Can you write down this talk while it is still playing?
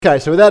Okay,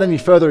 so without any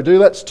further ado,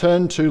 let's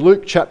turn to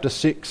Luke chapter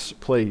 6,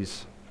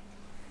 please.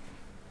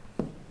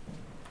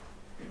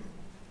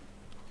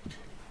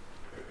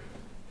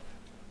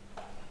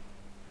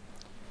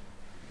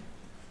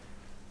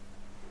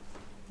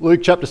 Luke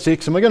chapter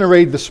 6, and we're going to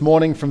read this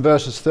morning from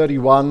verses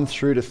 31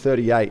 through to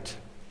 38.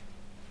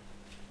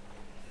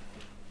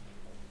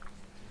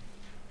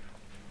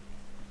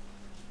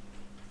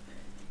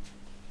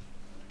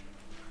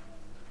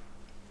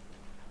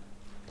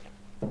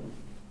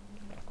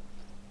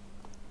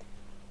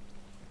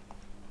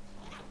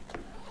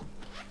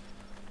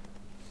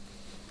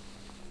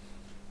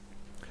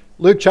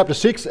 Luke chapter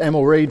 6, and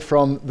we'll read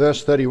from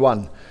verse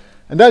 31.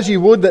 And as ye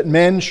would that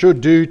men should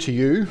do to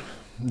you,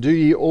 do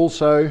ye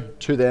also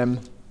to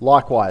them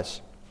likewise.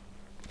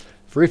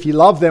 For if ye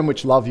love them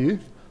which love you,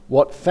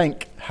 what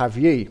thank have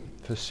ye?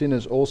 For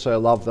sinners also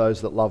love those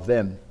that love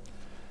them.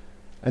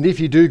 And if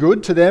ye do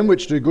good to them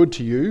which do good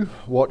to you,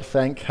 what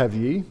thank have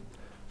ye?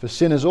 For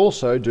sinners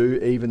also do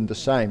even the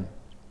same.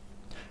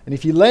 And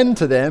if ye lend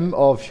to them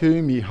of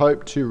whom ye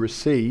hope to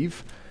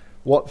receive,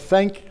 what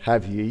thank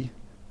have ye?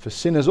 For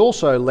sinners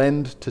also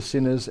lend to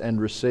sinners and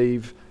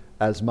receive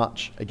as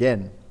much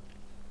again.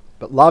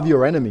 But love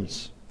your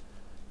enemies,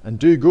 and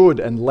do good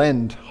and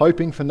lend,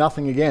 hoping for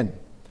nothing again.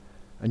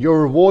 And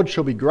your reward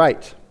shall be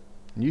great,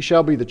 and you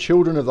shall be the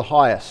children of the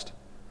highest,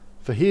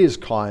 for he is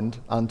kind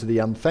unto the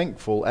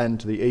unthankful and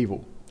to the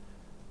evil.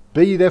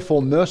 Be ye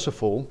therefore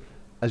merciful,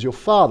 as your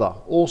Father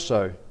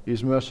also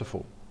is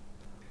merciful.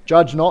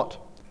 Judge not,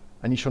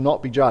 and ye shall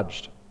not be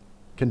judged.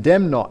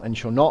 Condemn not, and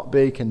ye shall not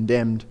be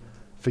condemned.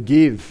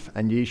 Forgive,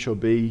 and ye shall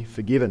be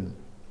forgiven.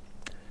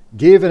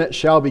 Give, and it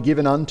shall be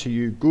given unto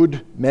you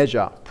good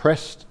measure,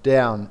 pressed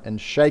down and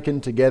shaken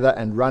together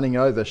and running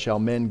over shall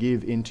men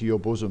give into your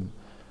bosom.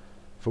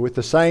 For with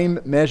the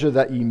same measure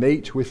that ye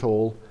mete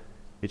withal,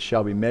 it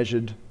shall be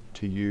measured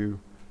to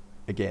you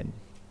again.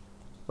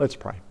 Let's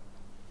pray.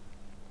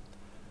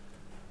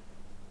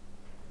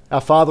 Our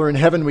Father in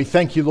heaven, we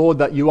thank you, Lord,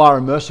 that you are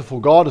a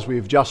merciful God, as we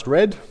have just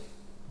read.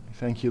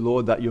 Thank you,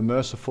 Lord, that you're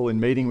merciful in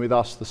meeting with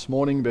us this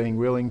morning, being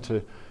willing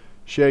to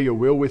share your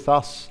will with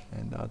us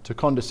and to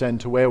condescend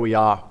to where we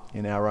are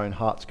in our own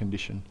heart's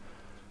condition.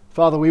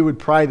 Father, we would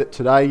pray that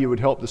today you would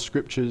help the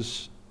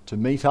Scriptures to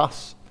meet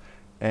us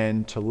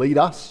and to lead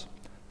us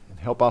and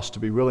help us to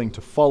be willing to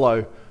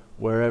follow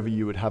wherever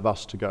you would have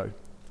us to go.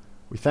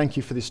 We thank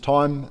you for this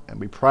time, and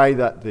we pray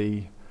that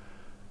the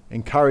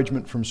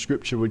encouragement from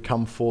Scripture would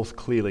come forth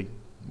clearly.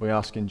 We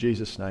ask in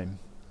Jesus' name.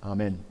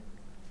 Amen.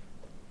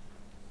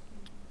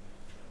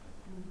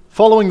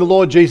 Following the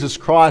Lord Jesus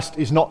Christ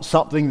is not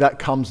something that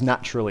comes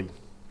naturally.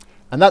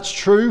 And that's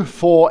true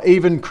for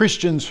even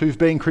Christians who've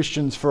been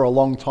Christians for a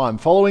long time.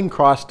 Following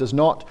Christ does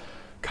not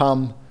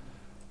come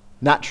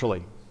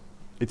naturally.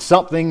 It's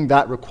something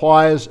that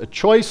requires a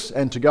choice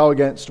and to go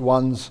against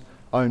one's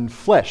own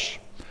flesh.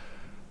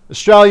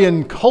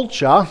 Australian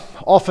culture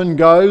often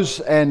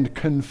goes and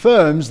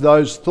confirms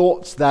those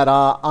thoughts that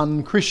are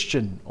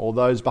unchristian or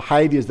those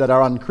behaviours that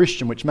are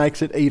unchristian, which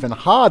makes it even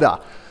harder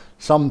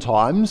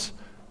sometimes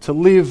to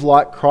live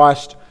like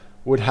Christ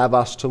would have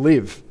us to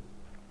live.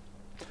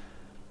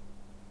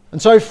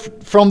 And so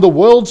from the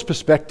world's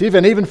perspective,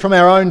 and even from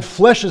our own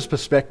flesh's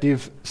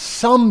perspective,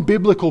 some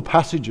biblical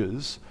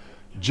passages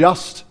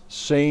just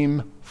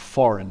seem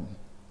foreign.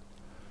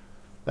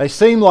 They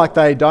seem like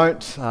they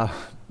don't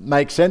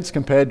make sense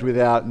compared with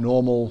our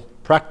normal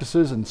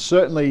practices, and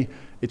certainly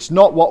it's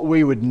not what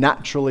we would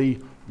naturally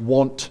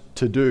want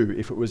to do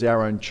if it was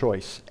our own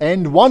choice.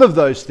 And one of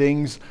those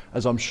things,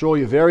 as I'm sure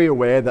you're very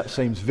aware, that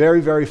seems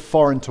very, very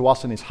foreign to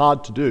us and is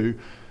hard to do,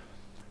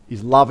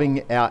 is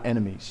loving our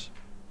enemies.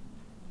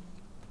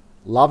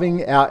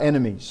 Loving our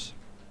enemies.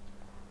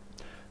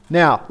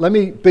 Now, let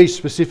me be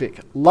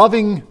specific.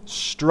 Loving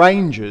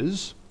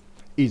strangers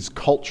is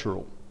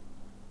cultural.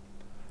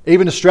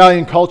 Even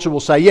Australian culture will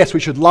say, yes, we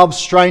should love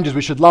strangers,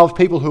 we should love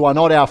people who are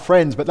not our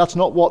friends, but that's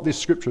not what this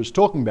scripture is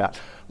talking about.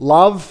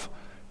 Love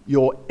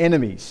your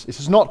enemies. This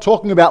is not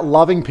talking about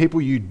loving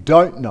people you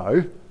don't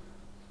know.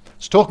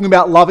 It's talking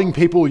about loving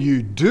people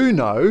you do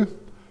know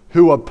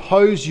who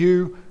oppose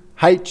you,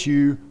 hate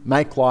you,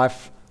 make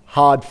life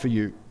hard for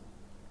you.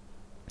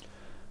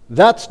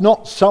 That's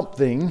not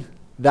something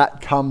that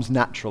comes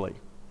naturally.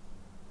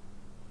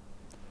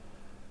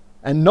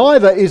 And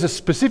neither is a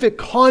specific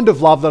kind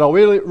of love that I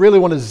really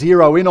want to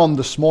zero in on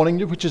this morning,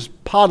 which is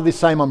part of this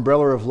same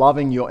umbrella of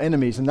loving your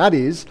enemies, and that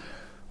is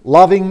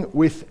loving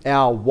with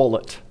our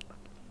wallet.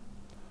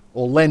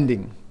 Or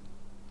lending,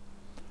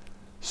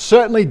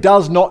 certainly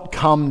does not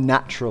come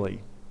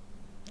naturally.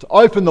 To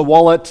open the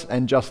wallet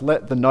and just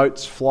let the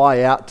notes fly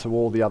out to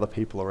all the other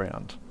people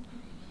around.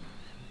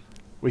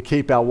 We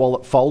keep our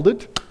wallet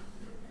folded,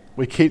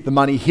 we keep the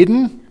money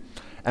hidden,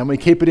 and we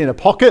keep it in a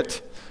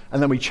pocket,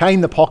 and then we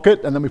chain the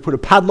pocket, and then we put a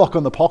padlock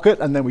on the pocket,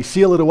 and then we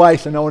seal it away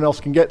so no one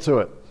else can get to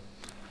it.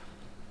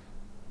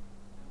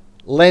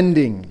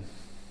 Lending.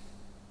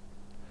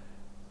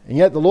 And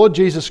yet the Lord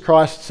Jesus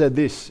Christ said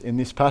this in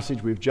this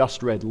passage we've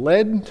just read: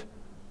 lend,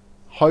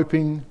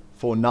 hoping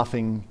for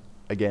nothing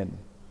again.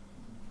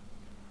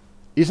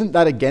 Isn't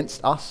that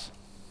against us?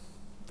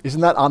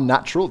 Isn't that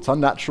unnatural? It's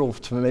unnatural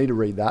for me to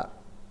read that.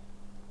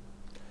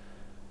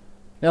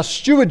 Now,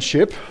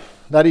 stewardship,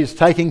 that is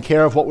taking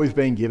care of what we've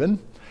been given,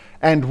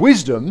 and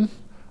wisdom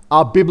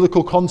are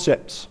biblical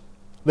concepts.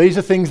 These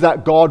are things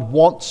that God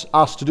wants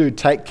us to do.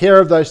 Take care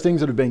of those things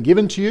that have been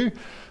given to you.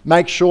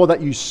 Make sure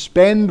that you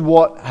spend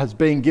what has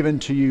been given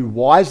to you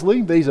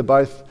wisely. These are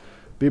both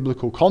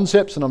biblical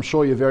concepts, and I'm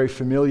sure you're very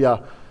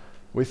familiar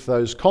with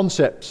those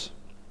concepts.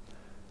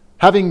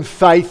 Having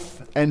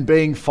faith and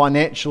being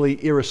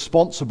financially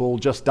irresponsible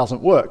just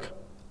doesn't work.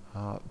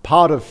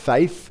 Part of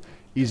faith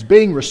is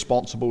being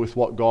responsible with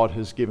what God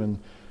has given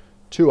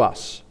to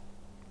us.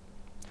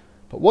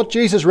 But what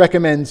Jesus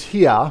recommends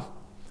here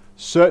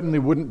certainly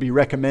wouldn't be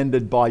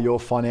recommended by your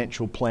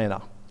financial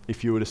planner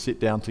if you were to sit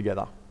down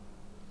together.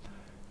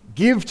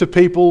 Give to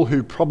people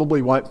who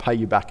probably won't pay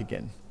you back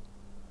again.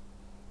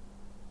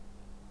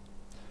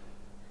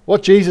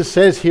 What Jesus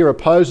says here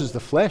opposes the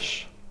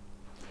flesh,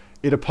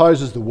 it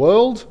opposes the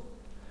world,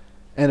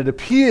 and it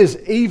appears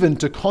even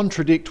to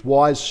contradict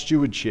wise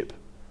stewardship.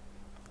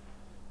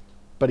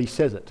 But he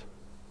says it.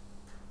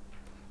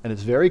 And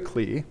it's very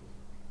clear,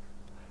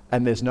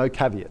 and there's no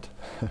caveat.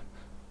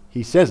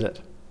 He says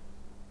it.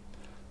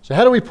 So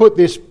how do we put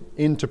this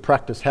into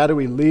practice? How do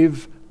we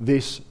live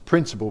this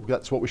principle?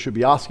 That's what we should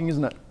be asking,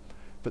 isn't it?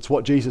 If it's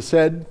what Jesus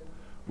said,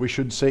 we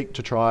should seek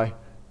to try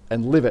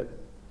and live it.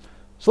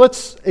 So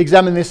let's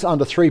examine this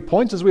under 3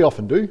 points, as we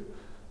often do.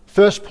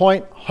 First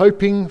point,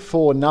 hoping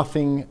for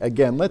nothing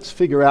again. Let's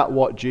figure out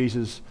what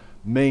Jesus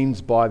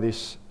means by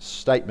this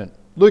statement.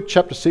 Luke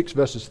chapter 6,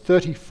 verses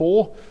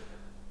 34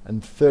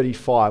 and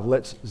 35.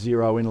 Let's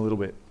zero in a little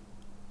bit.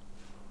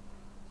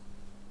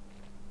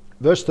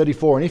 Verse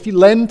 34, and if ye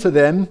lend to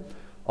them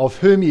of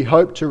whom ye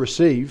hope to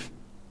receive,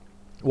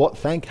 what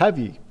thank have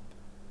ye?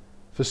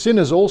 For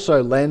sinners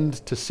also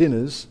lend to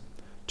sinners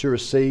to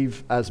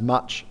receive as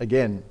much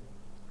again.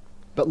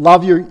 But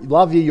love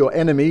ye your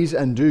enemies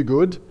and do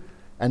good,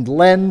 and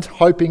lend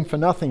hoping for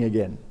nothing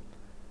again.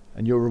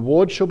 And your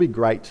reward shall be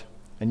great,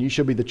 and ye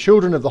shall be the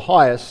children of the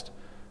highest,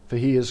 for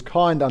he is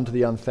kind unto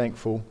the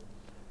unthankful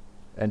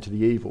and to the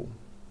evil.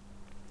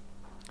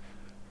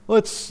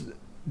 Let's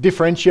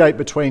differentiate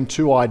between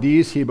two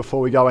ideas here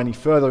before we go any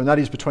further, and that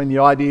is between the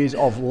ideas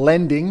of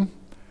lending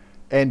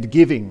and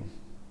giving.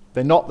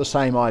 They're not the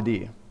same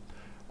idea.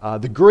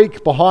 The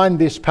Greek behind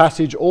this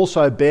passage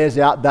also bears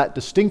out that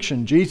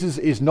distinction. Jesus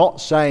is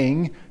not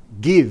saying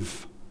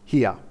give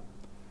here.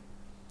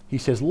 He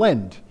says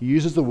lend. He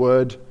uses the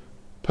word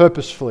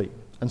purposefully.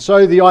 And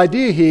so the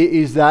idea here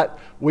is that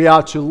we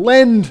are to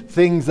lend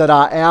things that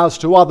are ours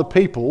to other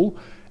people,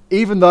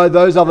 even though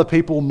those other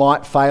people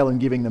might fail in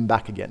giving them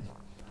back again.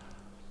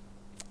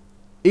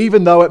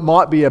 Even though it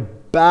might be a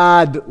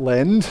bad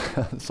lend,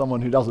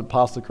 someone who doesn't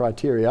pass the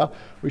criteria,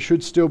 we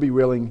should still be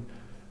willing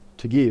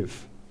to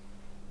give.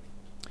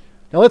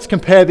 Now let's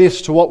compare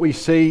this to what we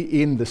see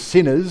in the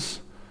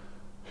sinners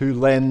who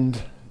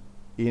lend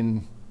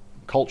in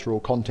cultural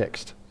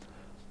context.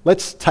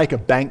 Let's take a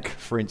bank,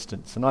 for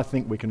instance, and I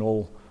think we can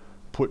all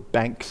put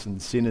banks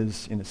and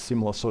sinners in a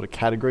similar sort of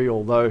category,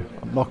 although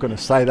I'm not going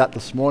to say that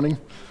this morning.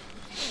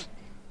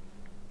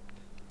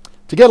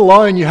 To get a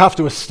loan, you have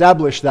to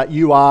establish that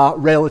you are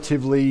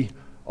relatively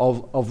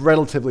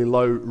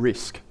low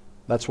risk.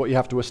 That's what you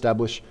have to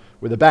establish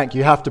with a bank.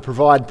 You have to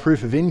provide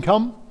proof of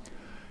income.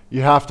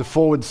 You have to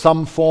forward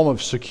some form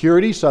of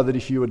security so that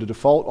if you were to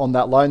default on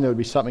that loan, there would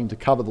be something to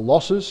cover the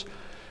losses.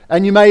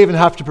 And you may even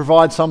have to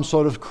provide some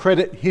sort of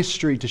credit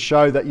history to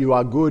show that you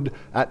are good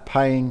at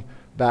paying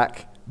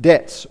back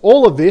debts.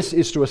 All of this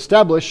is to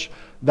establish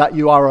that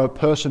you are a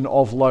person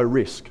of low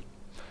risk.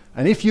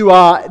 And if you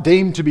are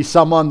deemed to be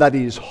someone that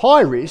is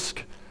high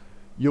risk,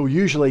 you'll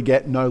usually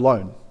get no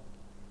loan.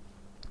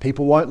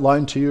 People won't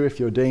loan to you if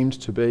you're deemed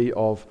to be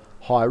of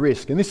high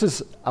risk. And this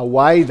is a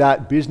way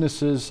that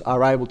businesses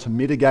are able to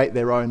mitigate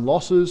their own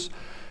losses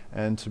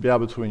and to be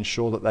able to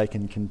ensure that they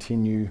can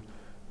continue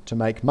to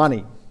make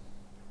money.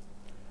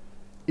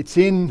 It's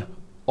in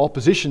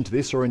opposition to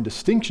this, or in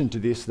distinction to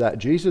this, that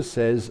Jesus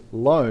says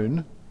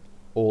loan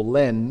or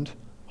lend,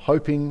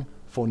 hoping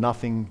for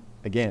nothing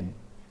again.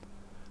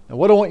 Now,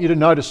 what I want you to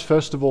notice,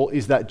 first of all,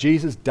 is that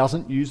Jesus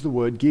doesn't use the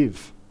word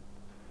give.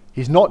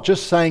 He's not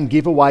just saying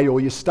give away all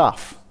your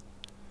stuff.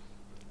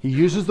 He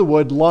uses the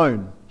word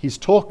loan. He's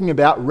talking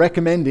about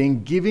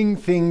recommending giving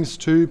things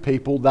to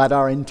people that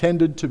are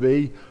intended to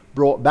be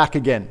brought back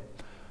again.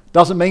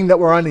 Doesn't mean that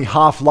we're only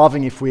half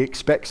loving if we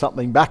expect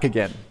something back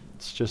again.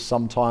 It's just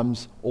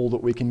sometimes all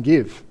that we can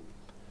give.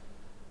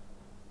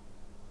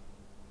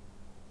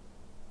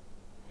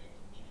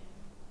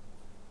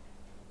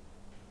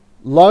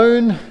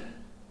 Loan,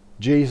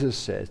 Jesus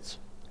says,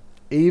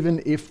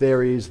 even if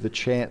there is the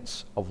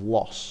chance of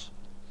loss.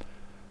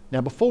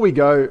 Now, before we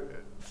go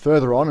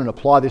further on and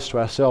apply this to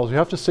ourselves, we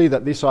have to see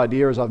that this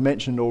idea, as I've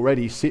mentioned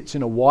already, sits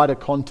in a wider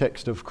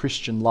context of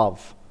Christian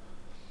love.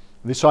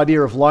 This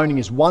idea of loaning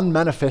is one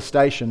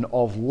manifestation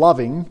of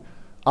loving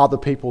other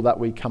people that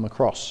we come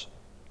across.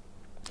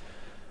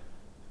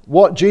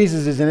 What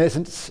Jesus is in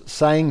essence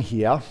saying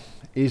here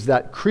is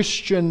that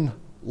Christian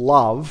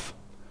love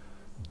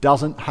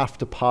doesn't have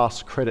to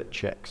pass credit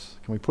checks.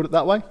 Can we put it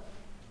that way?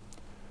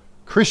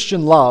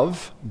 Christian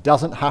love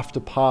doesn't have to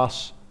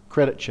pass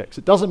credit checks.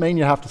 It doesn't mean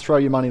you have to throw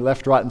your money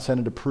left, right, and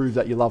centre to prove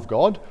that you love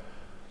God.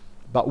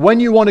 But when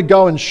you want to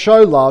go and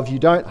show love, you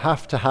don't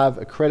have to have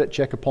a credit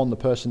check upon the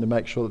person to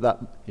make sure that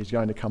is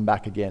going to come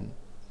back again.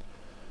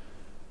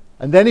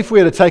 And then if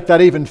we were to take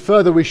that even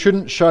further, we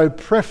shouldn't show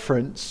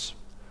preference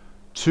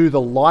to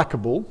the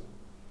likable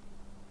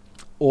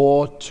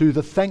or to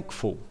the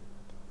thankful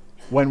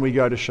when we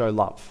go to show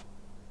love.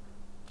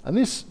 And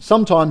this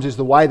sometimes is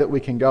the way that we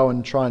can go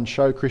and try and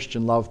show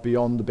Christian love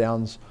beyond the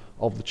bounds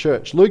of the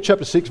church. Luke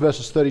chapter 6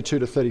 verses 32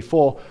 to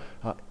 34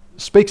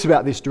 speaks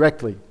about this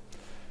directly.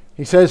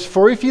 He says,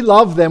 "For if ye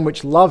love them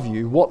which love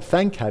you, what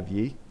thank have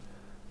ye?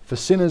 For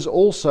sinners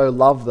also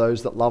love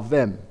those that love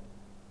them.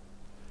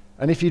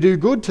 And if ye do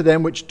good to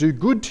them which do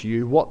good to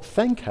you, what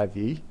thank have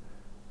ye?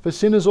 For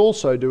sinners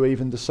also do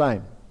even the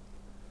same.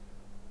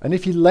 And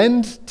if ye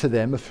lend to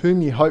them of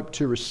whom ye hope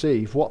to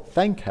receive, what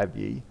thank have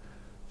ye?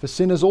 For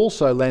sinners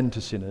also lend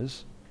to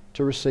sinners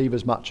to receive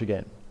as much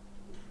again."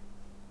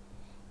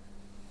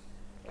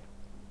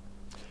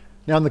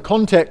 Now in the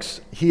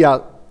context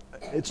here,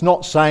 it's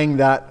not saying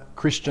that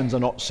Christians are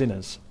not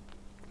sinners.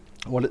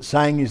 What it's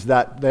saying is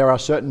that there are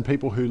certain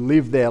people who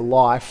live their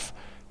life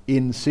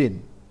in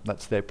sin.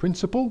 That's their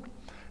principle,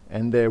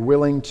 and they're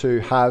willing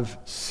to have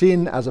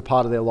sin as a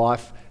part of their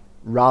life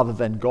rather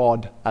than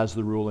God as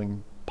the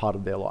ruling part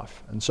of their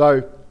life. And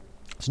so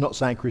it's not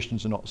saying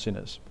Christians are not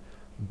sinners.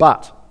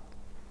 But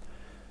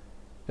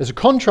there's a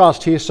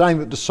contrast here saying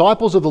that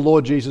disciples of the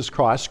Lord Jesus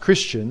Christ,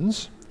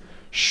 Christians,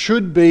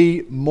 should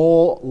be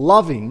more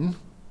loving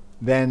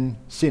than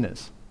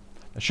sinners.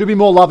 They should be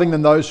more loving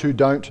than those who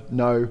don't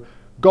know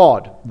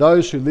God,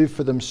 those who live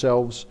for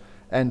themselves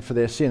and for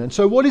their sin. And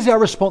so what is our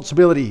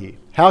responsibility here?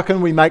 How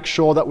can we make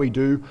sure that we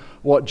do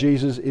what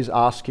Jesus is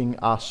asking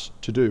us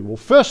to do? Well,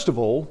 first of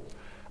all,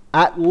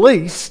 at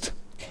least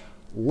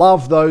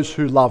love those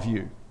who love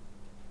you.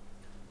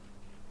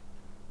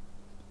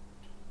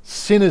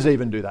 Sinners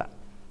even do that.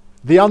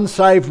 The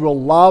unsaved will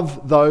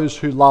love those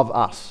who love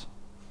us.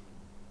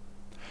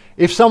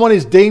 If someone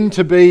is deemed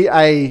to be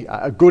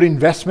a good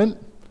investment,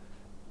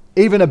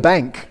 even a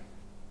bank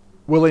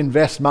will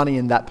invest money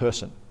in that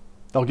person.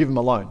 They'll give them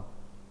a loan.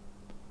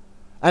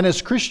 And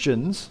as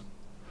Christians,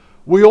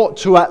 we ought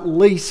to at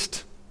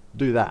least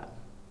do that.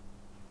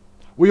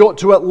 We ought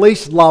to at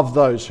least love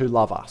those who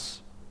love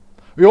us.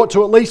 We ought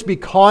to at least be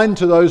kind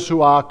to those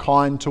who are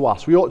kind to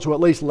us. We ought to at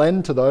least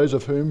lend to those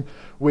of whom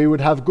we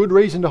would have good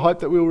reason to hope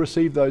that we will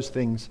receive those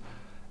things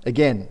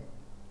again.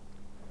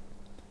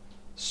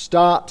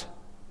 Start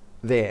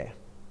there.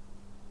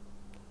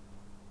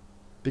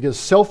 Because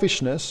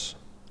selfishness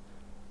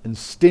and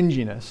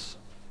stinginess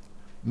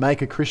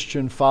make a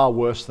Christian far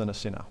worse than a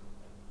sinner.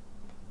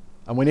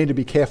 And we need to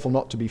be careful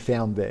not to be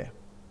found there.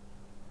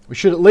 We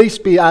should at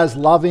least be as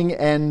loving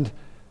and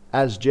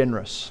as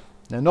generous.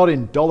 Now, not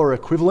in dollar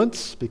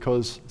equivalents,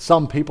 because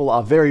some people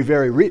are very,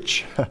 very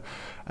rich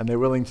and they're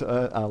willing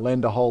to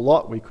lend a whole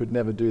lot. We could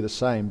never do the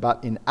same.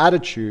 But in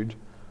attitude,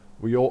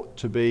 we ought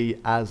to be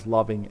as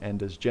loving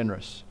and as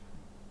generous.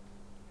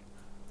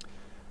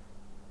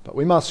 But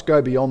we must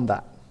go beyond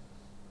that.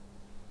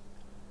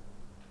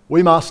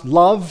 We must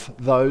love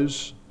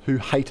those who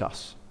hate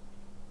us.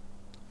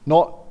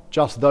 Not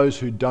just those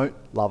who don't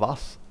love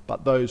us,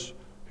 but those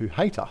who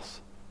hate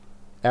us,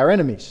 our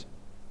enemies.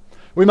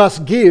 We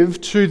must give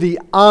to the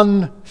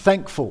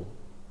unthankful.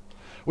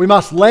 We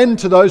must lend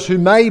to those who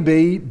may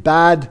be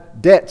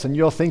bad debts. And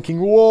you're thinking,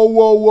 whoa,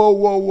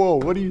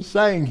 what are you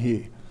saying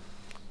here?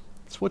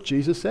 It's what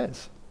Jesus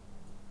says.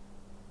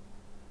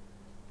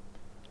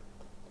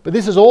 But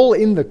this is all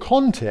in the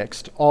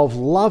context of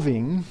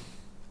loving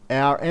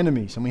our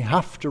enemies, and we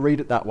have to read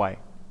it that way.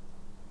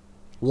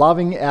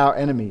 Loving our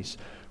enemies.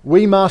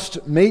 We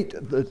must meet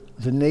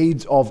the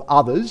needs of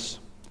others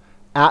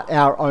at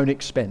our own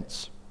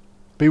expense.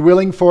 Be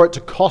willing for it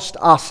to cost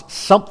us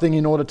something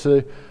in order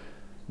to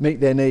meet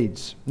their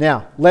needs.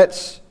 Now,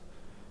 let's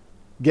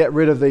get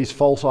rid of these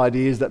false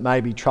ideas that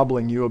may be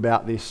troubling you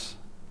about this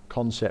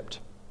concept.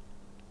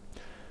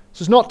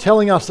 This is not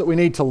telling us that we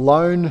need to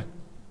loan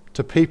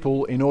to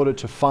people in order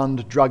to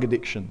fund drug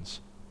addictions.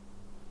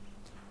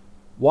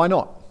 Why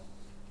not?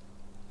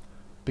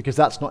 Because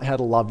that's not how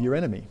to love your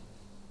enemy.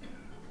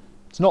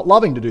 It's not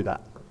loving to do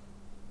that.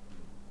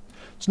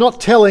 It's not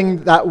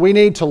telling that we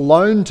need to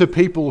loan to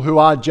people who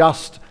are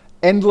just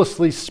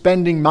endlessly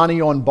spending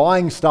money on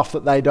buying stuff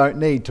that they don't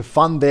need to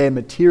fund their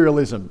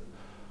materialism.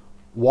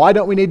 Why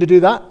don't we need to do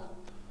that?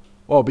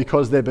 Well,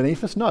 because they're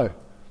beneath us? No,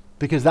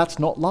 because that's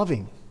not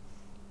loving.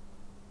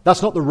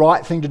 That's not the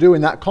right thing to do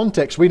in that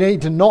context. We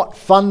need to not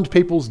fund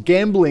people's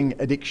gambling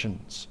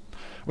addictions.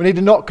 We need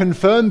to not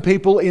confirm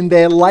people in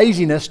their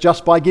laziness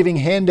just by giving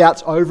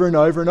handouts over and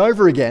over and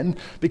over again,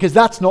 because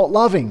that's not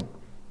loving.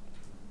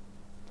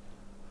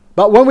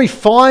 But when we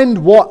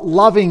find what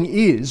loving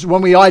is,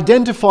 when we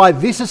identify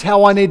this is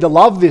how I need to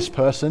love this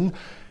person,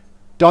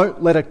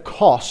 don't let a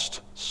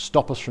cost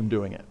stop us from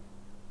doing it.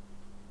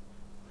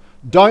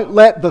 Don't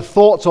let the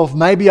thoughts of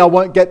maybe I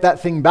won't get that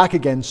thing back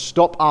again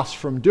stop us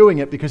from doing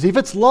it, because if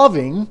it's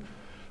loving,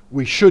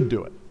 we should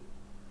do it.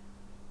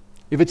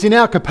 If it's in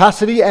our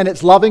capacity and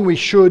it's loving, we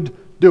should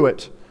do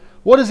it.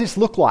 What does this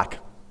look like?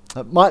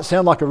 It might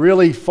sound like a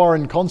really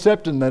foreign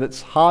concept and that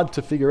it's hard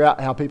to figure out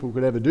how people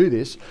could ever do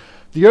this.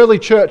 The early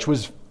church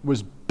was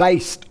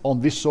based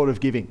on this sort of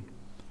giving,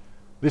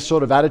 this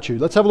sort of attitude.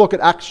 Let's have a look at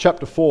Acts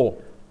chapter 4.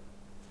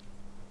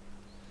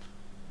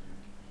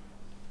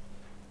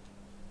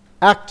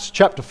 Acts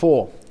chapter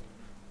 4.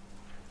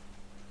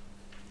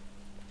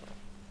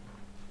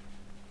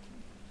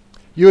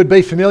 You would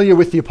be familiar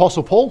with the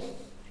Apostle Paul.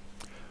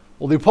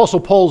 Well, the Apostle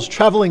Paul's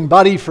travelling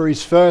buddy for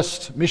his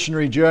first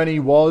missionary journey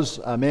was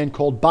a man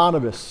called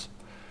Barnabas.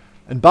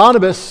 And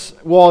Barnabas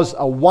was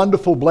a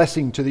wonderful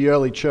blessing to the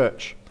early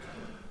church.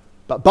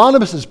 But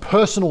Barnabas'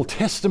 personal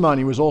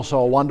testimony was also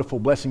a wonderful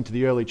blessing to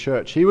the early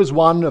church. He was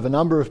one of a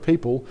number of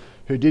people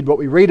who did what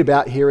we read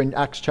about here in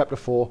Acts chapter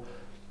 4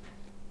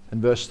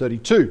 and verse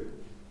 32.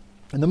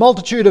 And the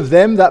multitude of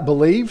them that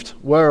believed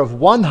were of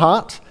one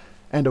heart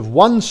and of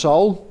one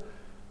soul.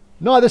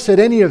 Neither said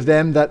any of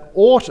them that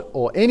aught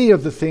or any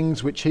of the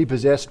things which he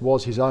possessed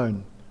was his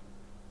own,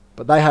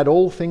 but they had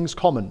all things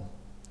common.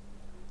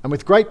 And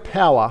with great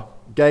power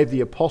gave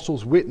the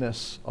apostles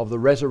witness of the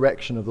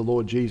resurrection of the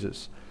Lord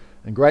Jesus,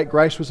 and great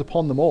grace was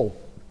upon them all.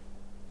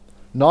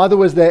 Neither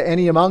was there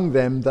any among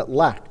them that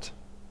lacked.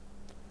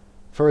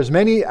 For as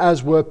many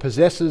as were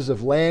possessors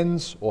of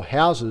lands or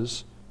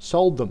houses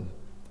sold them,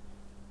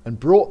 and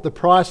brought the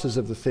prices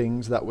of the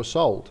things that were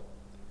sold,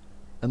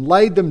 and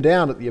laid them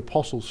down at the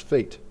apostles'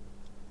 feet.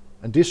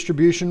 And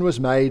distribution was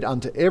made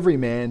unto every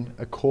man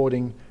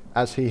according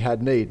as he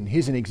had need. And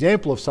here's an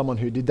example of someone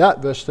who did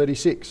that, verse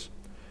 36.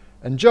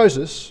 And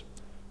Joseph,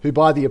 who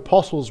by the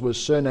apostles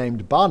was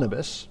surnamed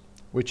Barnabas,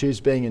 which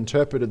is, being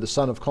interpreted, the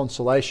son of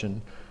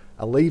consolation,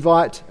 a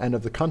Levite and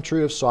of the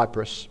country of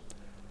Cyprus,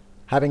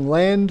 having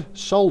land,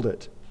 sold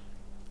it,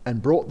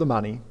 and brought the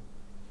money,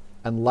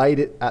 and laid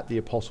it at the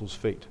apostles'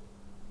 feet.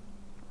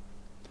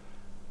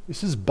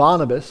 This is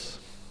Barnabas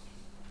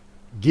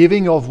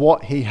giving of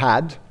what he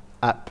had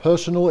at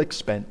personal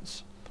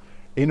expense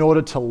in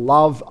order to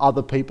love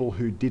other people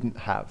who didn't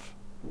have.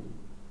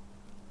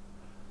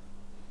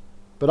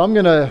 But I'm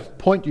going to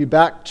point you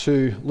back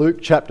to Luke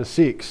chapter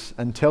 6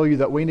 and tell you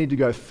that we need to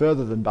go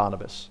further than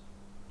Barnabas.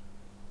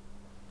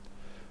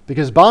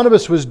 Because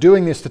Barnabas was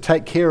doing this to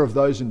take care of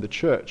those in the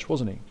church,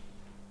 wasn't he?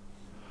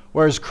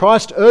 Whereas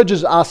Christ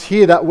urges us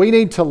here that we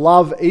need to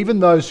love even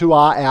those who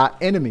are our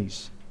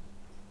enemies,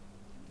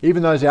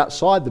 even those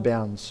outside the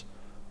bounds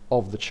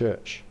of the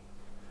church.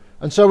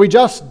 And so we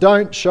just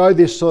don't show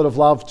this sort of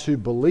love to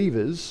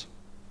believers.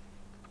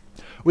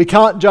 We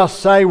can't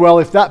just say, well,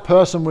 if that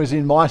person was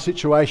in my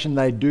situation,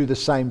 they'd do the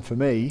same for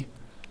me.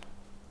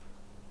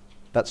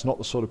 That's not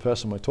the sort of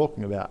person we're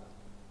talking about.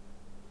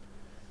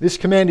 This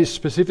command is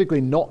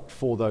specifically not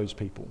for those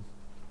people.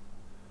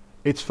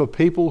 It's for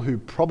people who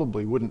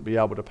probably wouldn't be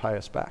able to pay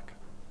us back.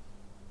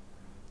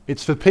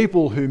 It's for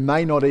people who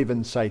may not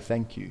even say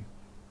thank you.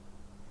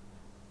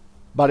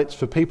 But it's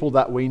for people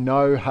that we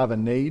know have a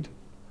need.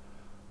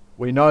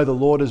 We know the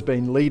Lord has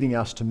been leading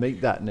us to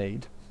meet that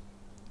need,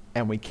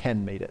 and we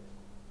can meet it.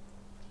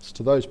 It's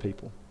to those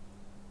people.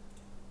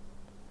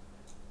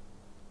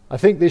 I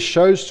think this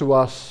shows to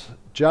us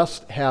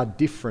just how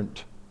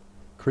different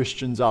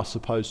Christians are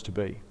supposed to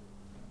be.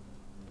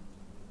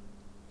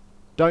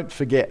 Don't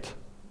forget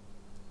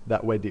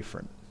that we're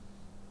different,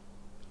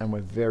 and we're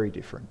very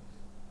different.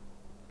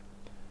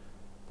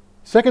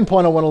 Second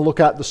point I want to look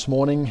at this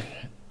morning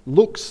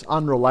looks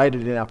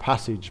unrelated in our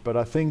passage, but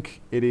I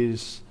think it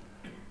is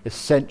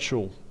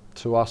essential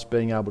to us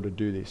being able to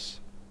do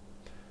this.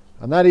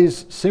 And that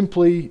is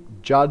simply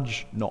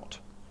judge not.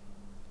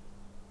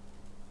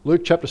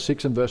 Luke chapter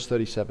 6 and verse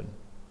 37.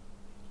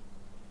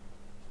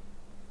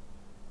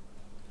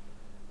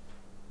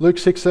 Luke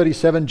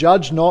 6:37,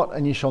 judge not,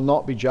 and ye shall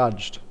not be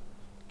judged.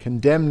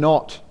 Condemn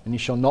not, and ye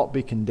shall not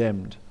be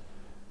condemned.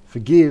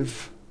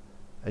 Forgive,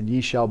 and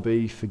ye shall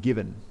be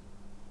forgiven.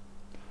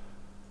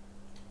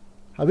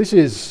 Now, this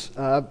is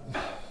a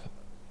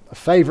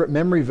favourite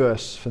memory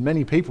verse for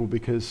many people,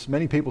 because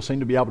many people seem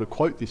to be able to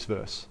quote this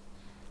verse.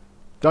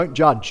 Don't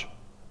judge.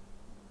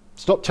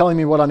 Stop telling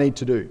me what I need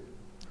to do.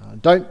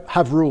 Don't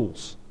have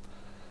rules.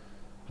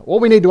 Well,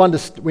 we need to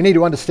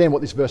understand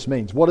what this verse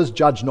means. What does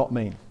judge not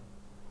mean?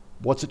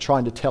 What's it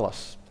trying to tell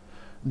us?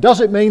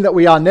 Does it mean that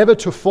we are never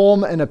to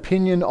form an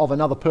opinion of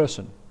another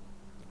person?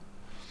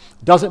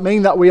 Does it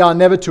mean that we are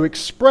never to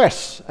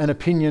express an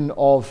opinion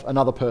of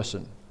another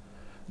person?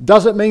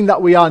 Does it mean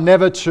that we are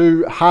never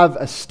to have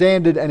a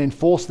standard and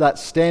enforce that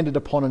standard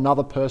upon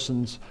another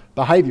person's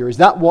behaviour? Is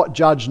that what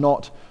judge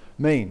not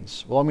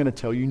means? Well, I'm going to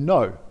tell you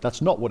no,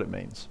 that's not what it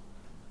means.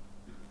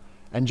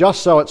 And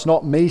just so it's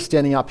not me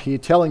standing up here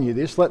telling you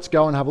this, let's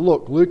go and have a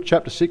look. Luke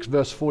chapter 6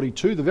 verse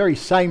 42, the very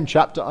same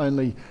chapter,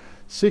 only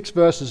 6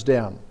 verses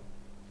down.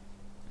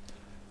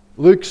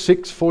 Luke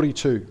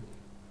 6:42.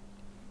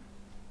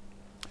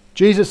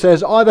 Jesus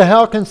says, either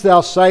how canst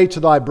thou say to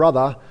thy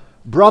brother,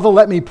 Brother,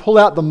 let me pull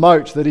out the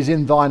mote that is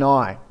in thine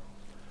eye,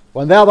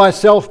 when thou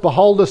thyself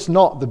beholdest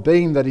not the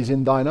beam that is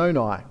in thine own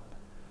eye.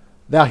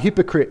 Thou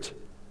hypocrite,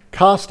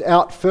 cast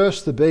out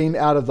first the beam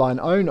out of thine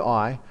own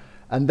eye,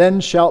 and then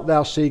shalt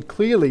thou see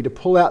clearly to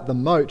pull out the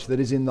mote that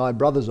is in thy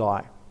brother's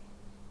eye.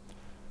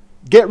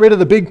 Get rid of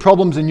the big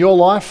problems in your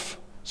life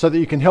so that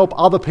you can help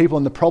other people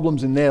in the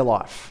problems in their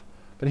life.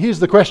 But here's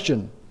the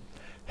question.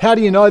 How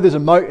do you know there's a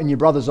mote in your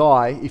brother's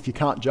eye if you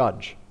can't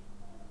judge?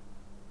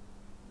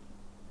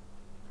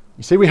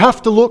 You see, we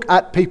have to look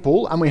at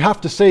people and we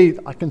have to see,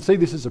 I can see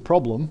this is a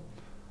problem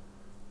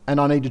and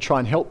I need to try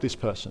and help this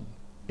person.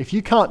 If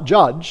you can't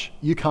judge,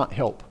 you can't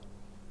help.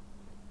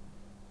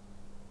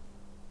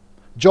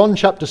 John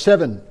chapter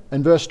 7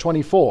 and verse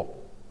 24.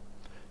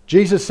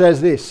 Jesus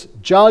says this,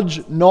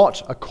 judge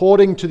not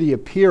according to the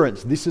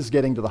appearance. This is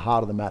getting to the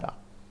heart of the matter.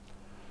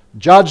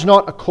 Judge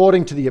not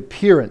according to the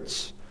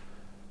appearance,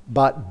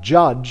 but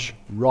judge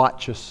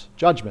righteous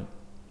judgment.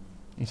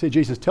 You see,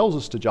 Jesus tells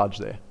us to judge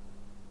there.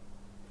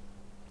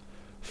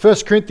 1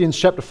 Corinthians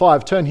chapter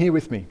 5, turn here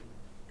with me.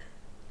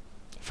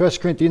 1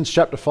 Corinthians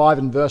chapter 5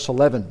 and verse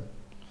 11.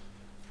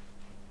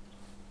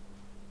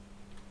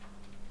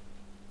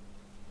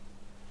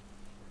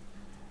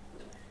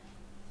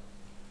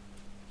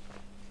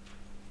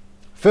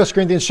 1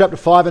 Corinthians chapter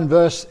 5 and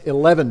verse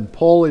 11,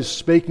 Paul is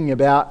speaking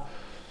about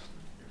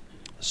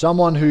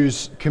someone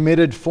who's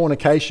committed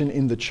fornication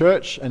in the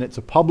church, and it's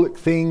a public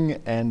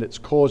thing and it's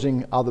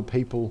causing other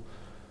people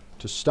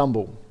to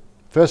stumble.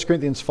 1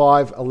 Corinthians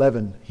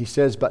 5:11, he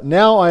says, but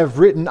now I have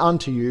written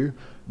unto you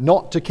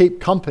not to keep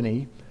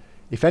company,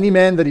 if any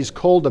man that is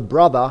called a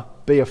brother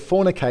be a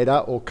fornicator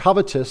or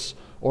covetous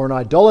or an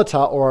idolater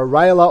or a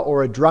railer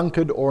or a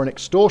drunkard or an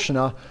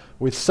extortioner,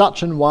 with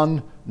such an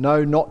one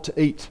know not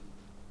to eat.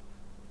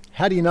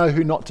 How do you know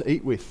who not to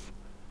eat with?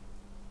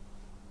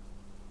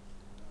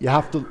 You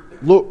have to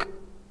look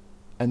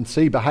and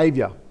see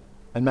behaviour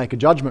and make a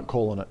judgment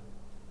call on it.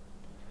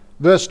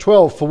 Verse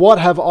 12, for what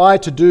have I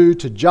to do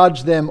to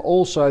judge them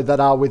also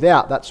that are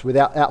without? That's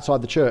without,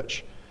 outside the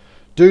church.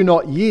 Do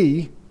not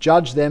ye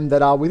judge them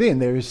that are within.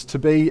 There is to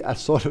be a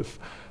sort of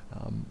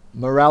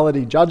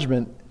morality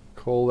judgment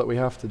call that we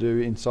have to do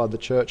inside the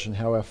church and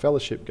how our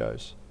fellowship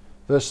goes.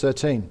 Verse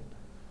 13,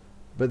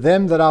 but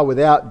them that are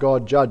without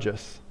God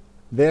judgeth.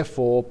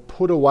 Therefore,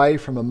 put away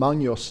from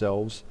among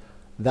yourselves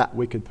that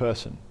wicked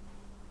person.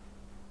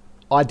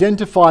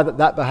 Identify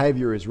that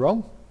behaviour is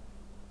wrong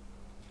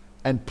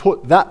and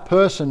put that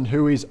person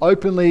who is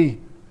openly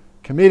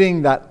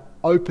committing that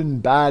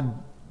open bad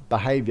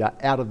behaviour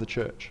out of the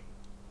church.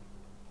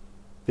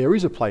 There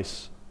is a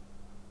place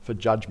for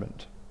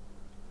judgment.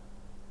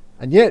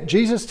 And yet,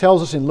 Jesus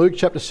tells us in Luke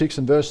chapter 6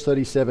 and verse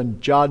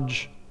 37,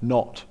 judge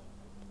not.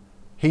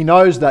 He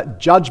knows that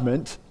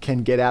judgment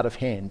can get out of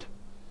hand.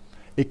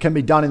 It can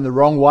be done in the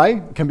wrong way,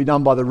 it can be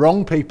done by the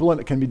wrong people, and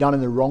it can be done in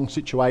the wrong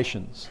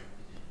situations.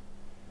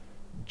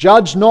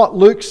 Judge not,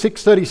 Luke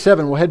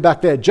 6:37, we'll head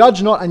back there.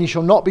 Judge not, and ye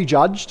shall not be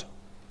judged.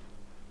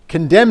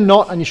 Condemn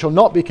not, and ye shall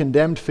not be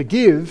condemned.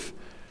 Forgive,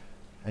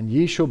 and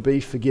ye shall be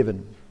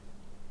forgiven.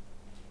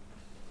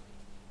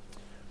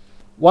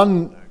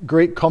 One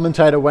Greek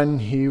commentator, when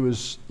he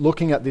was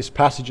looking at this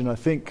passage, and I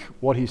think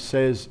what he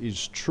says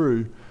is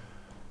true,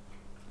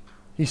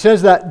 he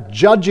says that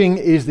judging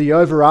is the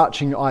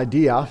overarching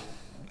idea,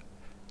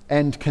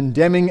 and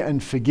condemning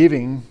and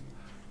forgiving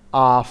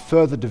are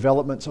further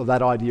developments of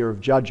that idea of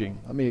judging.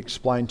 Let me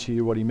explain to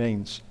you what he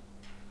means.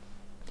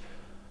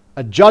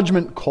 A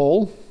judgment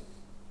call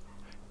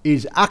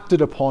is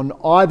acted upon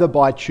either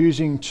by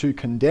choosing to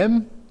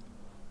condemn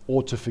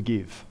or to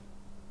forgive.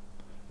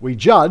 We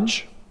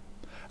judge,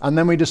 and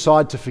then we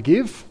decide to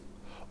forgive,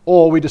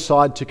 or we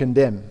decide to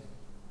condemn.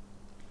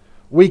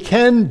 We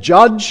can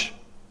judge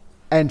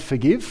and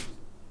forgive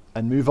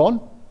and move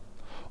on,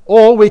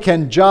 or we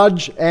can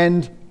judge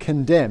and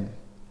condemn.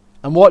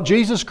 And what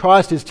Jesus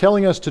Christ is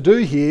telling us to do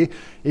here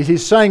is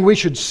he's saying we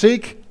should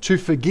seek to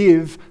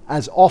forgive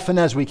as often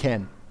as we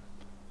can.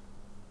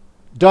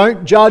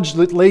 Don't judge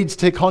that leads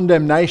to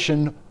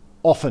condemnation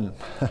often.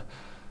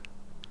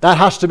 That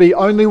has to be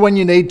only when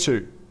you need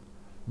to.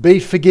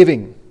 Be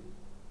forgiving.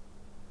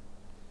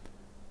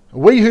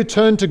 We who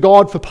turn to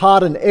God for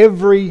pardon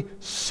every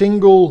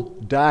single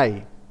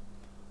day,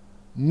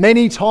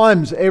 many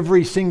times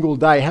every single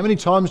day. How many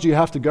times do you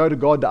have to go to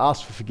God to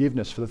ask for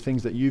forgiveness for the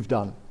things that you've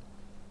done?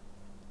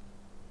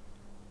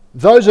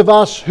 Those of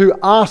us who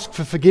ask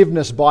for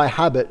forgiveness by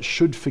habit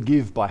should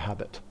forgive by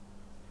habit.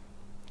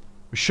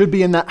 We should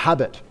be in that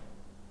habit.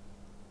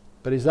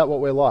 But is that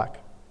what we're like?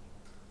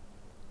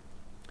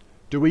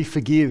 Do we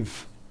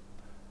forgive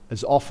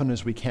as often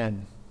as we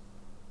can?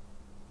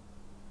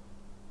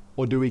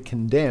 Or do we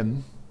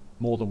condemn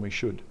more than we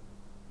should?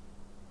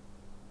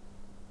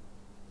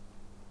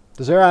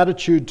 Does our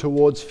attitude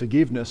towards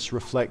forgiveness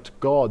reflect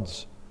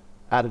God's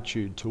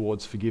attitude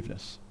towards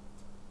forgiveness?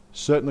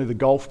 Certainly the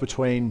gulf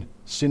between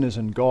sinners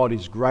and God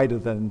is greater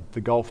than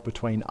the gulf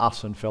between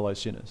us and fellow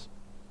sinners.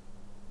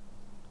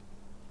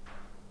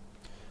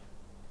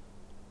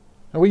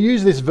 And we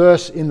use this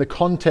verse in the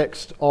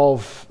context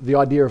of the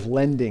idea of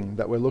lending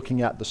that we're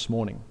looking at this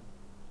morning.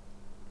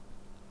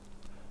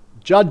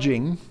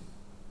 Judging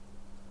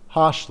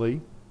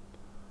harshly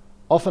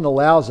often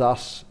allows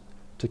us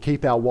to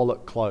keep our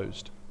wallet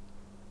closed.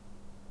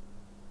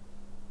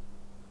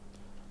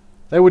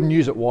 They wouldn't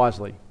use it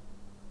wisely.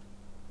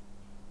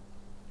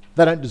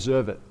 They don't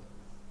deserve it.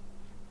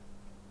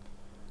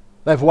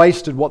 They've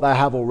wasted what they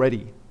have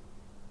already.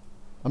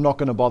 I'm not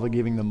going to bother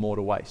giving them more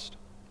to waste.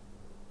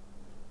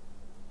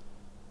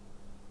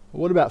 But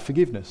what about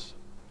forgiveness?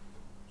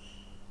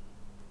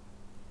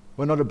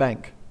 We're not a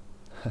bank.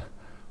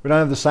 We don't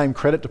have the same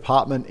credit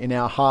department in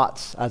our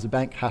hearts as a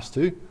bank has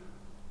to.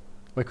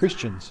 We're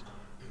Christians.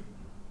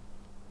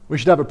 We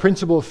should have a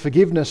principle of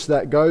forgiveness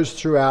that goes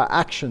through our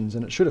actions,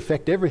 and it should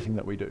affect everything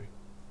that we do.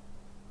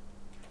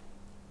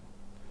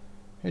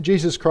 And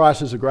Jesus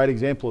Christ is a great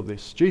example of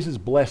this. Jesus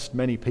blessed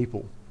many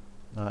people.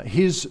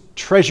 His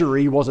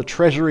treasury was a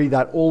treasury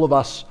that all of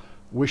us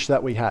wish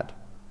that we had.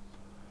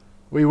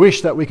 We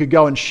wish that we could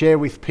go and share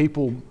with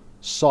people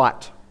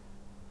sight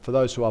for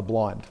those who are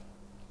blind,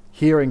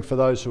 hearing for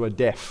those who are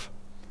deaf,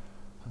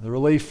 the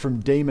relief from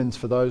demons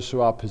for those who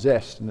are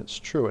possessed, and it's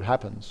true, it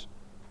happens.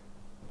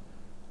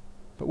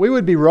 But we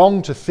would be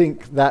wrong to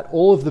think that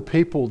all of the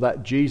people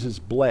that Jesus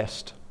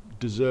blessed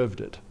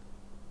deserved it,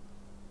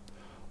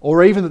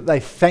 or even that they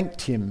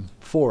thanked him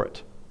for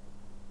it.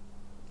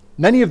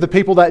 Many of the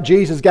people that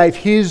Jesus gave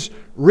his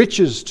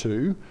riches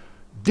to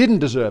didn't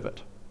deserve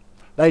it.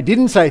 They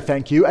didn't say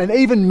thank you, and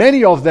even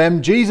many of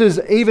them, Jesus,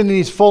 even in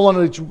his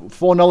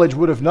foreknowledge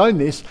would have known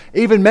this,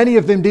 even many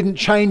of them didn't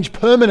change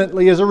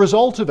permanently as a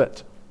result of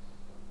it.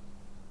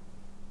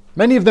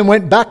 Many of them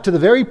went back to the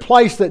very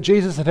place that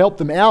Jesus had helped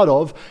them out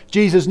of.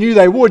 Jesus knew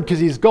they would because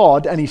he's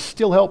God, and he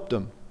still helped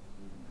them.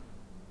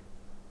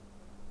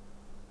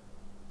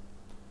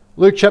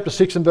 Luke chapter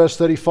 6 and verse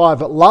 35,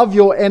 "But love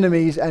your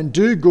enemies and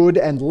do good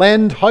and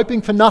lend, hoping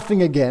for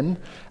nothing again,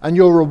 and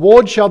your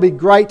reward shall be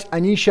great,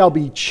 and ye shall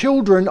be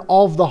children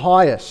of the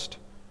highest."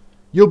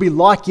 You'll be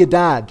like your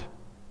dad.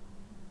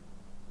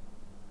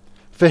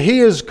 "For he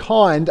is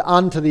kind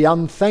unto the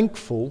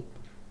unthankful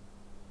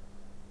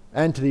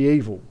and to the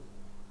evil."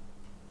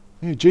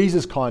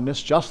 Jesus'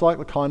 kindness, just like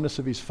the kindness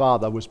of his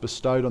Father, was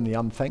bestowed on the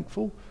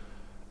unthankful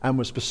and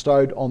was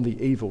bestowed on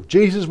the evil.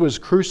 Jesus was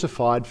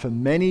crucified for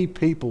many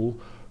people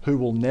who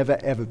will never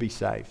ever be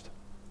saved.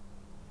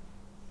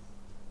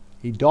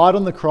 He died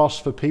on the cross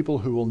for people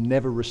who will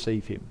never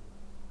receive him,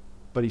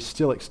 but he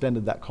still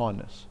extended that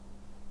kindness.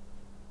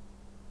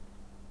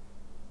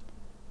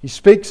 He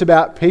speaks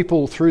about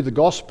people through the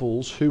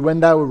Gospels who,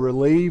 when they were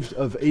relieved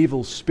of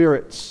evil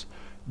spirits,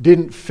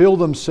 didn't fill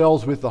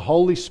themselves with the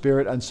Holy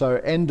Spirit and so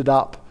ended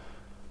up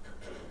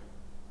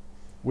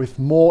with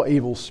more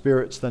evil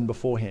spirits than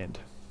beforehand.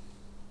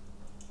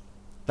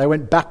 They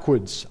went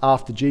backwards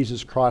after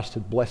Jesus Christ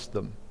had blessed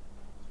them.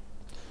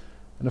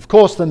 And of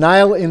course, the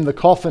nail in the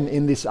coffin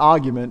in this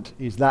argument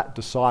is that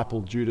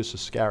disciple, Judas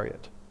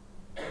Iscariot.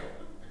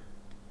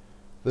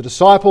 The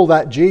disciple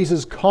that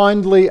Jesus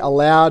kindly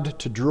allowed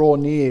to draw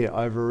near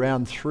over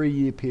around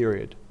 3-year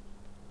period,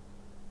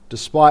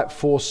 despite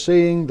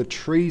foreseeing the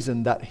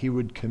treason that he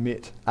would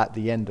commit at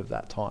the end of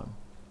that time.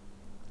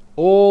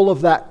 All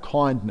of that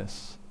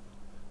kindness,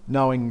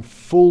 knowing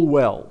full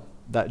well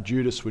that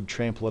Judas would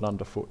trample it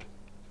underfoot.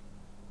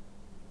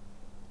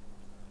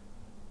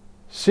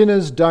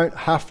 Sinners don't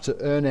have to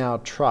earn our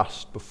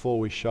trust before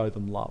we show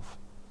them love.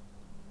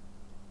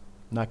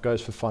 And that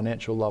goes for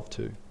financial love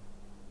too.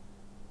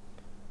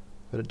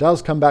 But it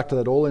does come back to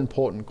that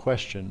all-important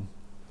question.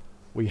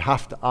 We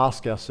have to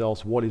ask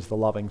ourselves, what is the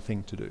loving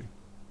thing to do?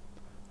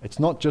 It's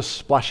not just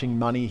splashing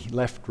money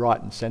left,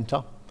 right and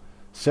centre,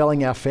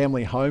 selling our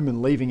family home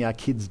and leaving our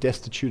kids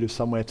destitute of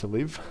somewhere to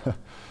live.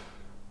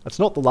 That's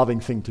not the loving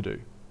thing to do.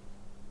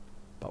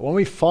 But when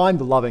we find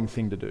the loving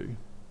thing to do,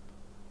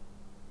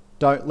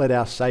 don't let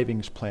our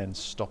savings plans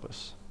stop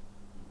us.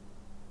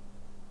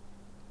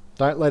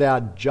 Don't let our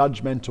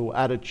judgmental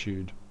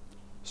attitude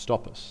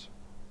stop us.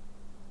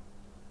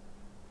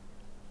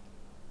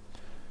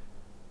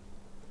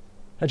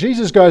 Now,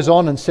 Jesus goes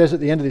on and says at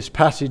the end of this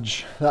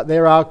passage that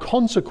there are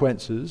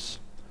consequences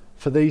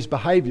for these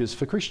behaviours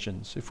for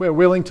Christians. If we're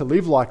willing to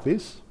live like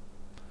this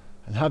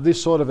and have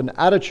this sort of an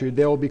attitude,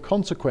 there will be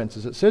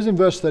consequences. It says in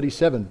verse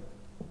 37,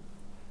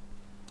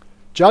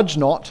 "Judge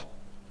not,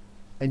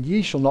 and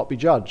ye shall not be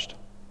judged.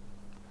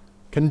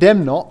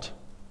 Condemn not,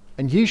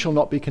 and ye shall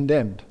not be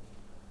condemned.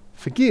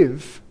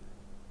 Forgive,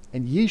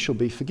 and ye shall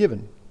be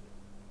forgiven."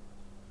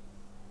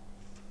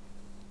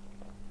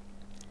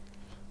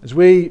 As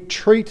we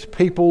treat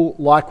people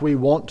like we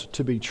want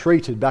to be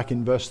treated, back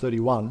in verse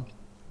 31,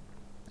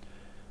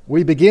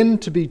 we begin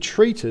to be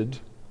treated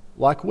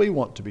like we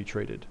want to be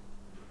treated.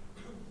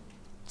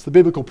 It's the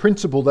biblical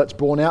principle that's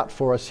borne out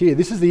for us here.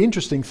 This is the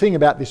interesting thing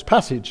about this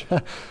passage,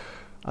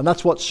 and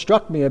that's what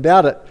struck me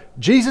about it.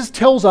 Jesus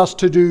tells us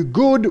to do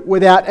good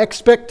without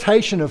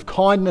expectation of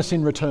kindness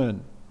in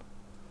return.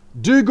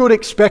 Do good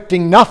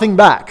expecting nothing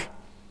back.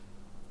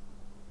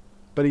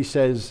 But he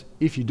says,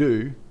 if you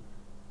do,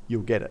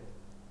 you'll get it.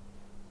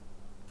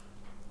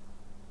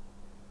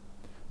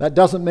 that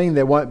doesn't mean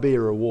there won't be a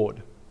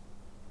reward.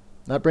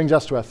 That brings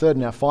us to our third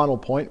and our final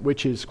point,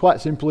 which is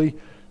quite simply,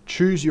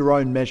 choose your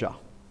own measure.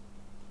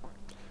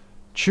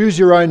 Choose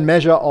your own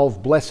measure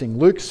of blessing.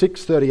 Luke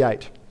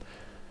 6:38.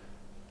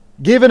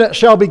 Given it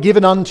shall be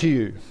given unto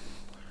you.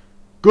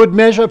 Good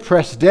measure,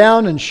 pressed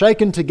down and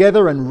shaken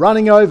together and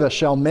running over,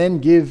 shall men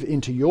give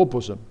into your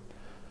bosom.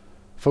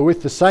 For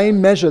with the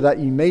same measure that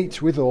ye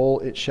mete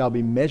withal, it shall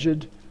be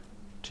measured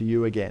to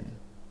you again.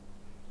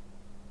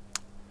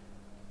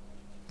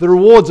 The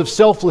rewards of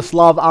selfless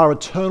love are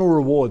eternal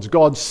rewards.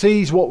 God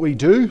sees what we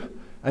do,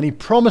 and He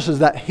promises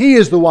that He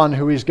is the one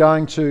who is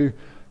going to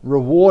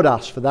reward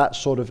us for that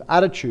sort of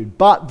attitude.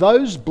 But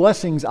those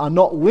blessings are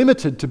not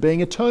limited to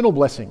being eternal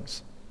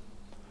blessings.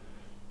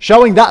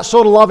 Showing that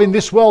sort of love in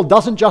this world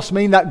doesn't just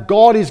mean that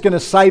God is going to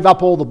save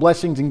up all the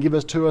blessings and give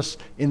us to us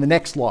in the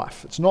next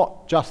life. It's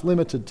not just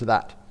limited to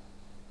that.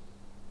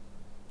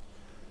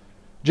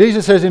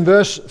 Jesus says in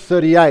verse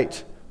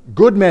 38,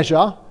 good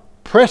measure,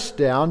 pressed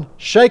down,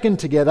 shaken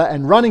together,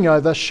 and running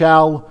over,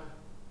 shall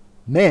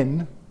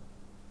men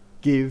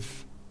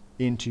give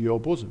into your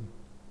bosom.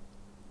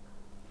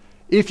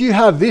 If you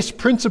have this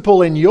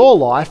principle in your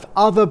life,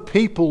 other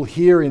people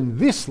here in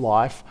this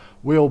life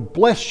will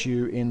bless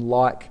you in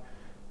like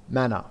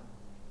manner.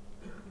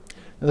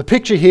 Now, the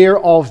picture here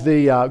of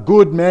the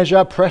good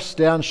measure, pressed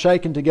down,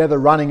 shaken together,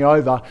 running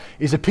over,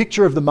 is a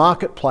picture of the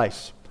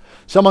marketplace.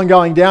 Someone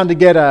going down to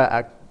get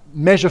a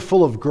measure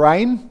full of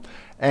grain,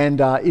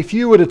 and if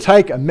you were to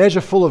take a measure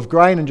full of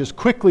grain and just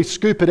quickly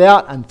scoop it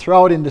out and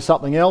throw it into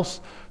something else,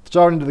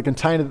 throw it into the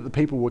container that the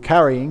people were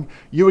carrying,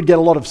 you would get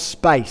a lot of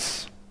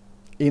space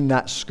in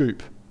that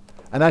scoop.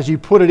 And as you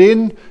put it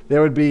in,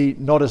 there would be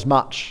not as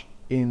much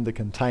in the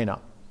container.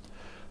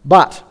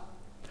 But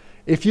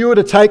if you were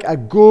to take a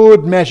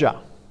good measure,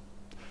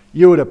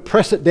 you were to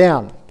press it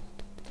down,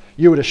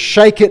 you were to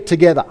shake it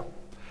together,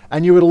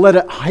 and you were to let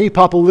it heap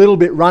up a little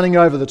bit running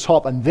over the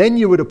top, and then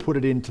you were to put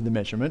it into the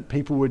measurement,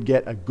 people would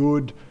get a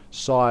good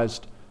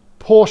sized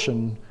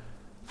portion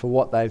for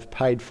what they've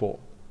paid for.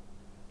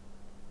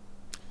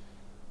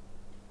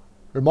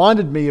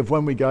 Reminded me of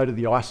when we go to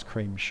the ice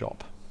cream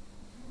shop.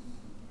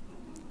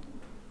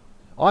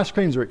 Ice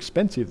creams are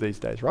expensive these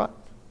days, right?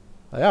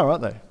 They are,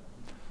 aren't they?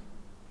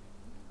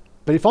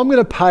 But if I'm going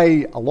to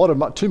pay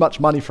too much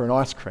money for an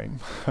ice cream,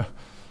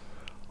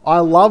 I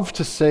love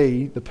to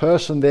see the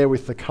person there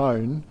with the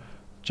cone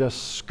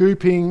just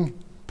scooping,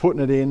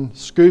 putting it in,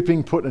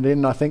 scooping, putting it in,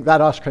 and I think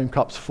that ice cream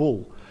cup's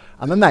full.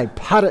 And then they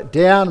pat it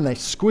down and they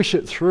squish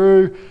it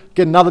through,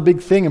 get another big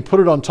thing and put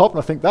it on top, and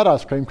I think that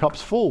ice cream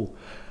cup's full.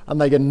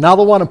 And they get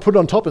another one and put it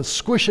on top and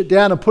squish it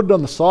down and put it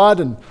on the side.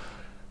 And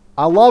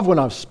I love when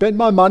I've spent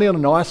my money on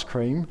an ice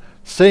cream,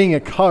 seeing a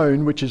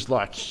cone which is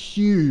like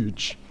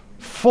huge,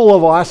 full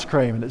of ice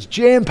cream, and it's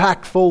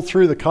jam-packed full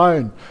through the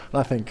cone. And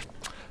I think,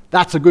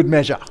 that's a good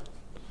measure.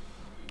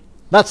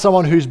 That's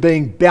someone who's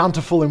being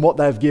bountiful in what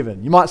they've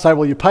given. You might say,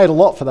 well, you paid a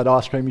lot for that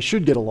ice cream, you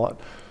should get a lot.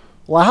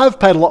 Well, I have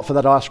paid a lot for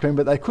that ice cream,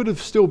 but they could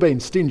have still been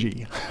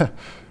stingy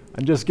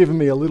and just given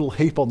me a little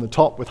heap on the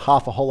top with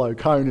half a hollow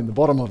cone in the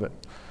bottom of it.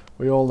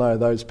 We all know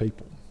those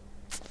people.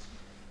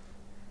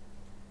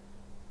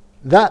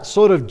 That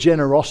sort of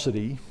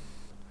generosity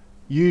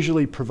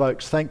usually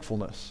provokes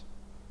thankfulness.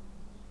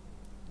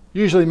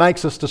 Usually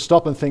makes us to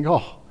stop and think,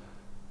 oh,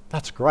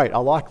 that's great, I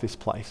like this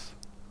place.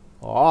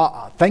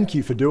 Oh, thank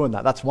you for doing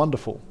that, that's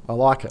wonderful, I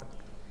like it.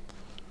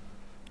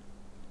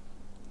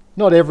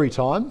 Not every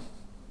time.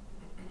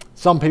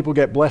 Some people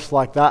get blessed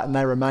like that and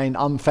they remain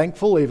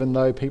unthankful even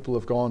though people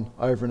have gone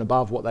over and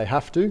above what they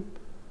have to.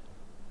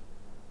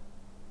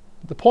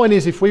 The point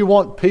is, if we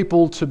want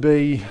people to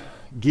be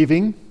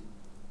giving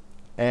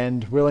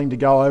and willing to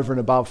go over and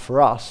above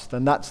for us,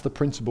 then that's the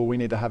principle we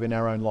need to have in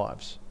our own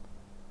lives.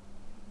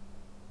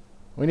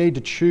 We need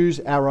to choose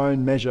our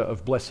own measure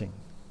of blessing.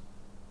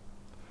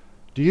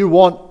 Do you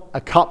want a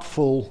cup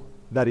full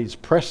that is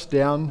pressed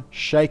down,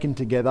 shaken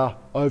together,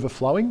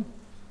 overflowing?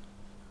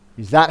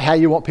 Is that how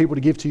you want people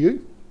to give to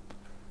you?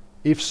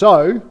 If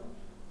so,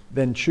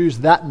 then choose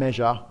that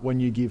measure when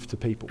you give to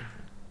people.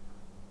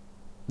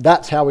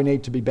 That's how we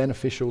need to be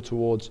beneficial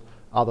towards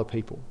other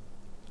people.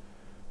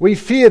 We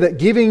fear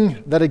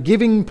that a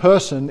giving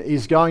person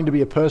is going to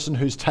be a person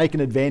who's taken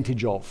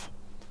advantage of.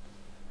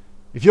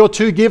 If you're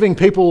too giving,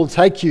 people will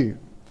take you.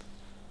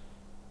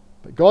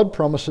 But God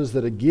promises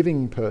that a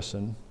giving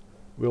person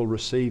will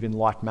receive in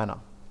like manner.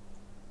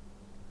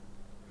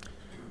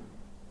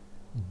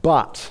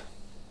 But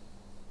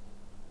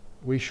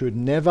we should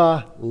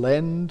never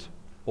lend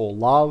or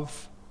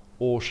love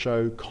or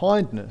show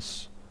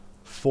kindness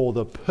for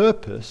the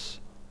purpose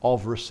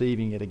of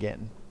receiving it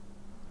again.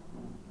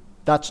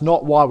 That's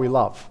not why we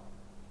love.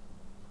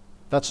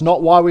 That's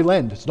not why we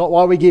lend. It's not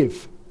why we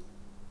give.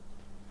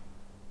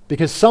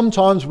 Because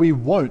sometimes we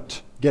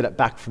won't get it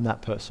back from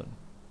that person.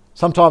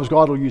 Sometimes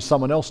God will use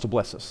someone else to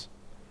bless us.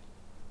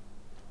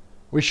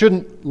 We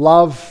shouldn't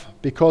love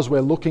because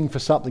we're looking for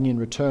something in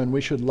return.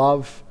 We should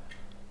love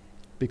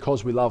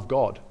because we love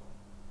God.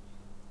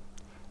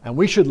 And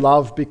we should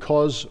love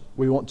because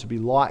we want to be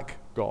like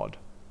God.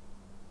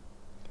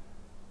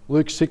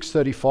 Luke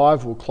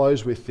 6:35 will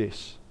close with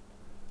this.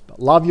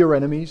 But love your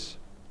enemies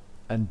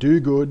and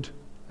do good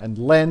and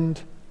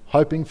lend,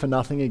 hoping for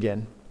nothing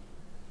again.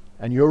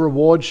 And your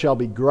reward shall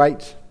be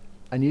great,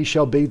 and ye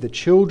shall be the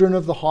children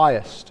of the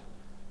highest,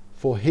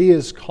 for he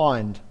is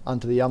kind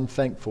unto the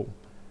unthankful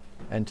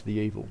and to the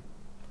evil.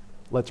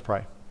 Let's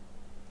pray.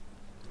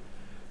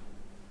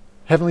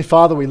 Heavenly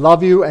Father, we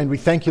love you and we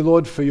thank you,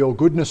 Lord, for your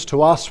goodness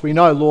to us. We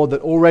know, Lord,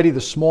 that already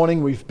this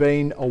morning we've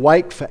been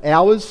awake for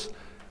hours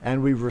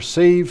and we've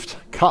received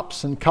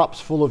cups and cups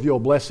full of your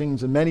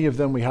blessings, and many of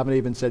them we haven't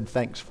even said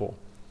thanks for.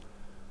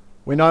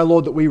 We know,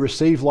 Lord, that we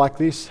receive like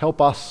this.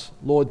 Help us,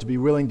 Lord, to be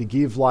willing to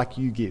give like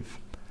you give.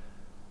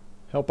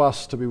 Help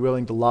us to be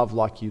willing to love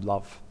like you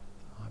love.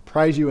 I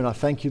praise you and I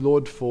thank you,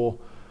 Lord, for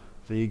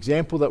the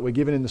example that we're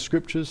given in the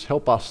Scriptures.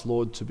 Help us,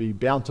 Lord, to be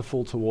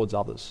bountiful towards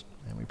others.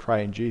 And we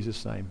pray in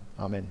Jesus' name.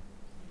 Amen.